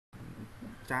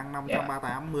Trang Dạ.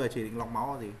 538 10 chỉ định lọc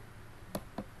máu là gì?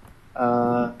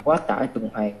 Quá tải tuần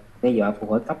hoàn đe dọa phục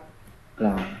hồi cấp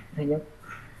Rồi, là thứ nhất.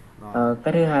 rồi,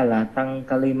 Cái thứ hai là tăng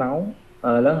kali máu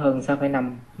lớn hơn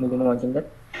 6,5 rồi, mmol trên lít.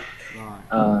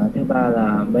 rồi, Thứ ba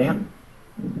là pH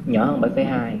nhỏ hơn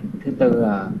 7,2. Thứ tư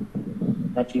là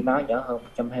natri máu nhỏ hơn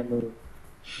 120.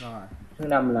 rồi, Thứ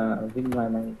năm là viêm ngoài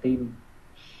màng tim.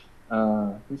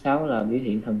 Thứ sáu là biểu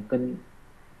hiện thần kinh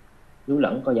rú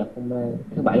lẫn co giật hôn mê.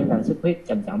 Thứ bảy là xuất huyết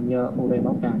trầm trọng do ure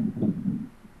máu cao.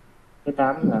 Thứ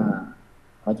tám là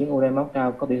hội chứng ure máu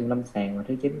cao có biểu hiện lâm sàng. Và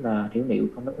thứ chín là thiểu niệu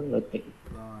không đáp ứng lợi tiểu.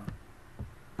 rồi,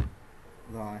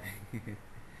 rồi.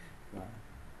 Rồi.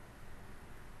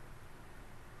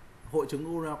 Hội chứng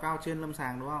u reo cao trên lâm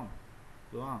sàng đúng không?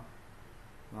 Đúng không?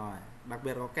 Rồi, đặc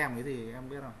biệt có kèm cái gì em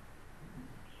biết không?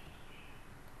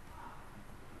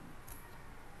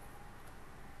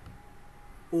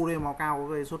 U reo máu cao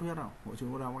có gây sốt huyết không? Hội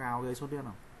chứng u reo máu cao có gây sốt huyết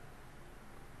không?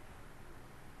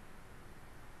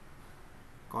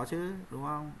 Có chứ, đúng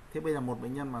không? Thế bây giờ một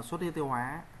bệnh nhân mà sốt huyết tiêu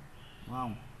hóa, đúng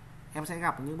không? Em sẽ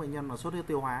gặp những bệnh nhân mà sốt huyết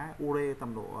tiêu hóa, ure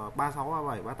tầm độ 36,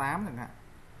 37, 38 chẳng hạn.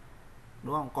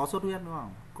 Đúng không? Có sốt huyết đúng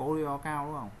không? Có ure máu cao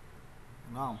đúng không?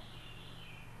 Đúng không?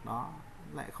 Đó,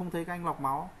 lại không thấy các anh lọc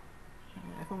máu,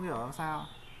 lại không hiểu làm sao,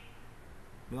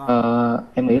 đúng không?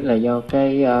 Em nghĩ là do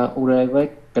cái ure với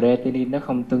creatinine nó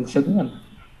không tương xứng anh.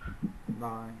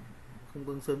 Rồi, không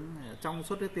tương xứng. Trong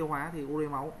xuất huyết tiêu hóa thì ure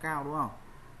máu cao đúng không?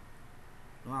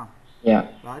 Đúng không? Dạ.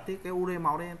 Đấy, thì cái ure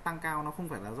máu đấy tăng cao nó không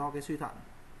phải là do cái suy thận,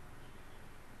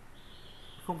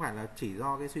 không phải là chỉ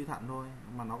do cái suy thận thôi,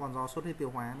 mà nó còn do xuất huyết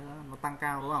tiêu hóa nữa, nó tăng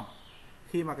cao đúng không?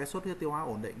 Khi mà cái xuất huyết tiêu hóa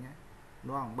ổn định ấy,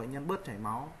 đúng không? Bệnh nhân bớt chảy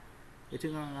máu, cái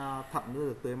chức năng thận nó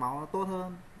được tưới máu nó tốt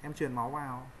hơn, em truyền máu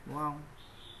vào, đúng không?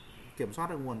 Kiểm soát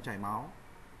được nguồn chảy máu,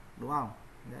 đúng không?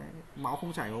 Đấy, máu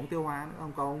không chảy ống tiêu hóa nữa,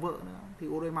 không có ống vỡ nữa thì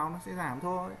ure máu nó sẽ giảm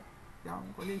thôi. Đó,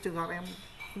 có những trường hợp em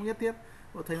không nhất thiết,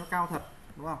 thấy nó cao thật,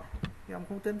 đúng không? Thì em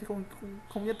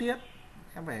không nhất thiết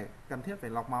em phải cần thiết phải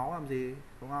lọc máu làm gì,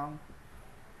 đúng không?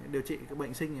 Điều trị cái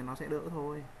bệnh sinh thì nó sẽ đỡ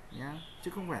thôi nhá,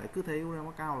 chứ không phải là cứ thấy ure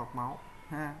máu cao lọc máu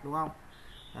ha, đúng không?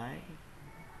 Đấy,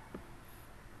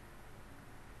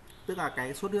 tức là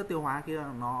cái xuất huyết tiêu hóa kia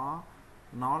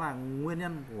nó là nguyên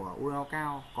nhân của ure máu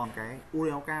cao, còn cái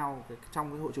ure máu cao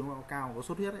trong cái hội chứng ure máu cao có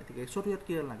xuất huyết ấy, thì cái xuất huyết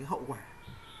kia là cái hậu quả,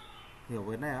 hiểu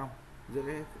vấn đề không? Giữa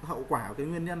cái hậu quả của cái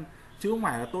nguyên nhân, chứ không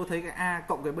phải là tôi thấy cái A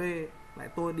cộng cái B lại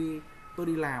tôi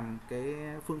đi làm cái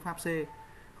phương pháp C,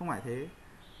 không phải thế,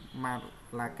 mà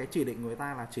là cái chỉ định của người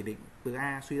ta là chỉ định từ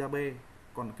A suy ra B,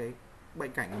 còn cái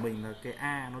bệnh cảnh của mình là cái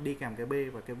A nó đi kèm cái B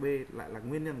và cái B lại là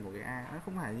nguyên nhân của cái A, nó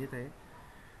không phải như thế.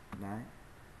 Đấy,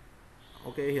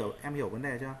 ok, em hiểu vấn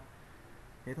đề chưa?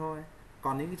 Thế thôi.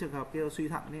 Còn những cái trường hợp kia suy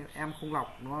thận thì em không lọc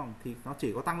đúng không, thì nó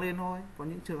chỉ có tăng lên thôi, còn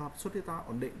những trường hợp xuất huyết to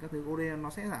ổn định các thứ ure nó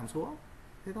sẽ giảm xuống,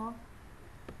 thế thôi,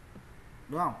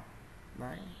 đúng không?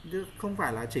 Đấy, chứ không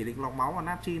phải là chỉ định lọc máu và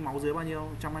natri máu dưới bao nhiêu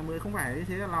 120, không phải như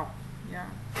thế là lọc nhá.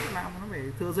 Làm nó phải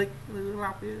thừa dịch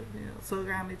lọc cái sơ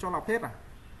gan đi cho lọc hết à,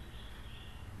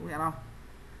 đúng không?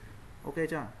 Ok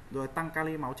chưa? Rồi tăng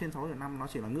kali máu trên 6,5 nó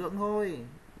chỉ là ngưỡng thôi.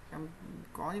 Em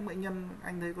có những bệnh nhân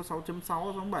anh thấy có 6,6,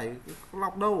 6,7 có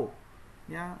lọc đâu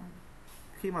nhá.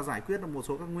 Khi mà giải quyết được một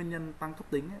số các nguyên nhân tăng cấp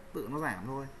tính ấy, tự nó giảm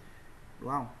thôi, đúng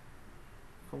không?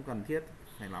 Không cần thiết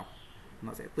phải lọc,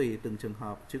 nó sẽ tùy từng trường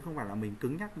hợp chứ không phải là mình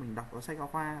cứng nhắc mình đọc vào sách giáo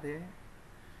khoa thế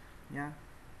nhá.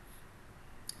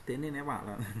 Thế nên em bảo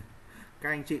là các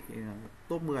anh chị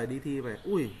top 10 đi thi về,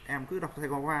 ui em cứ đọc sách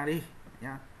giáo khoa đi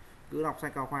nhá, cứ đọc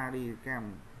sách giáo khoa đi, các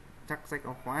em chắc sách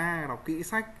giáo khoa đọc kỹ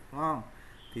sách đúng không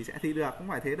thì sẽ thi được, không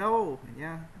phải thế đâu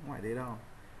nhá, không phải thế đâu.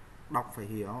 Đọc phải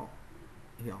hiểu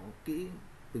hiểu kỹ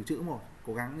từng chữ một,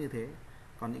 cố gắng như thế.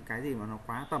 Còn những cái gì mà nó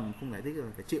quá tầm không giải thích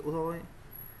được phải chịu thôi,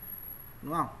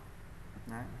 đúng không?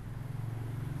 Đấy,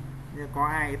 nhưng có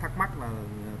ai thắc mắc là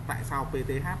tại sao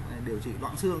PTH điều trị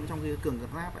loãng xương trong khi cường cật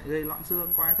giáp lại gây loãng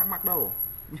xương, có ai thắc mắc đâu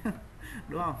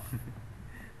đúng không?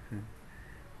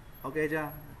 Ok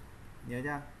chưa, nhớ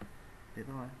chưa? Thế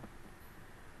thôi.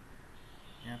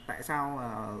 Tại sao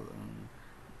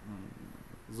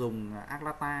dùng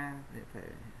Aglata để phải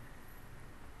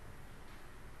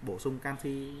bổ sung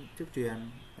canxi trước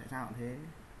truyền, tại sao thế?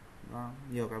 Đúng không?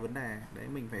 Nhiều cái vấn đề đấy,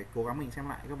 mình phải cố gắng mình xem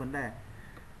lại các vấn đề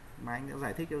mà anh đã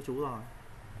giải thích cho chú rồi,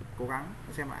 cố gắng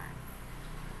xem lại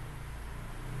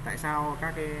tại sao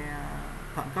các cái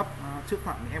thận cấp trước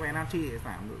thận FE natri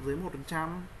giảm dưới 1%,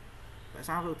 tại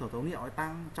sao đường thẩm thấu niệu lại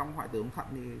tăng, trong hoại tử ống thận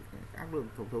thì các đường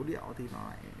thẩm thấu niệu thì nó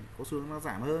lại có xu hướng nó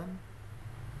giảm hơn.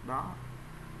 Đó,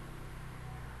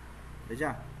 thấy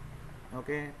chưa? Ok,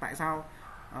 tại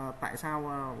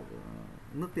sao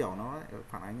nước tiểu nó lại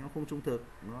phản ánh nó không trung thực.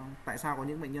 Tại sao có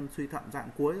những bệnh nhân suy thận dạng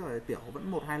cuối rồi tiểu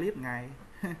vẫn 1-2 lít một ngày?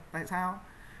 Tại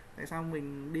sao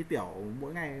mình đi tiểu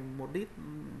mỗi ngày 1 lít,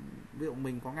 ví dụ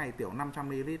mình có ngày tiểu 500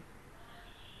 ml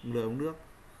lười uống nước,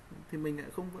 thì mình lại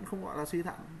vẫn không gọi là suy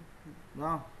thận, đúng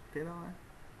không? Thế thôi.